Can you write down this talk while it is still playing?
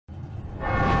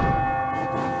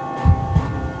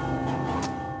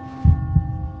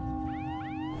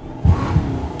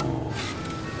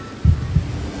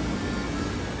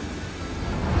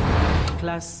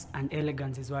class and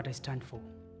elegance is what I stand for.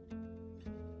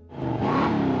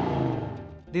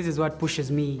 This is what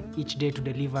pushes me each day to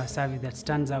deliver a service that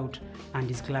stands out and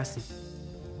is classy.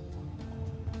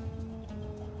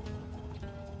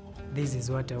 This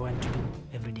is what I want to do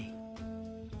every day.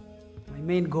 My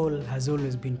main goal has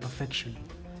always been perfection,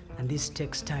 and this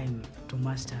takes time to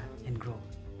master and grow.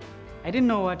 I didn't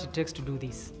know what it takes to do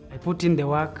this. I put in the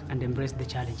work and embraced the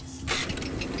challenges.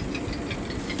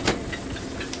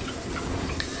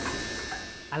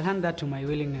 I'll hand that to my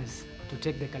willingness to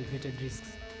take the calculated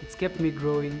risks. It's kept me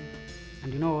growing,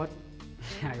 and you know what?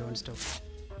 I won't stop.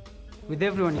 With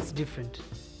everyone, it's different.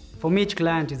 For me, each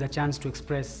client is a chance to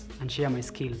express and share my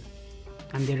skill,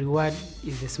 and the reward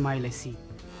is the smile I see.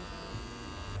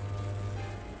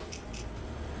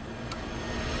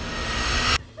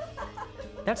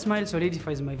 That smile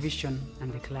solidifies my vision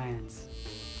and the clients.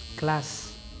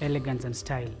 Class, elegance, and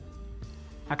style.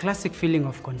 A classic feeling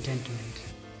of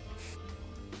contentment.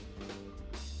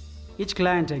 Each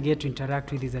client I get to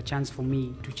interact with is a chance for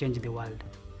me to change the world.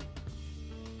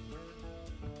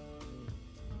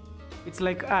 It's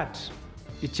like art.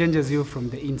 It changes you from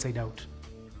the inside out.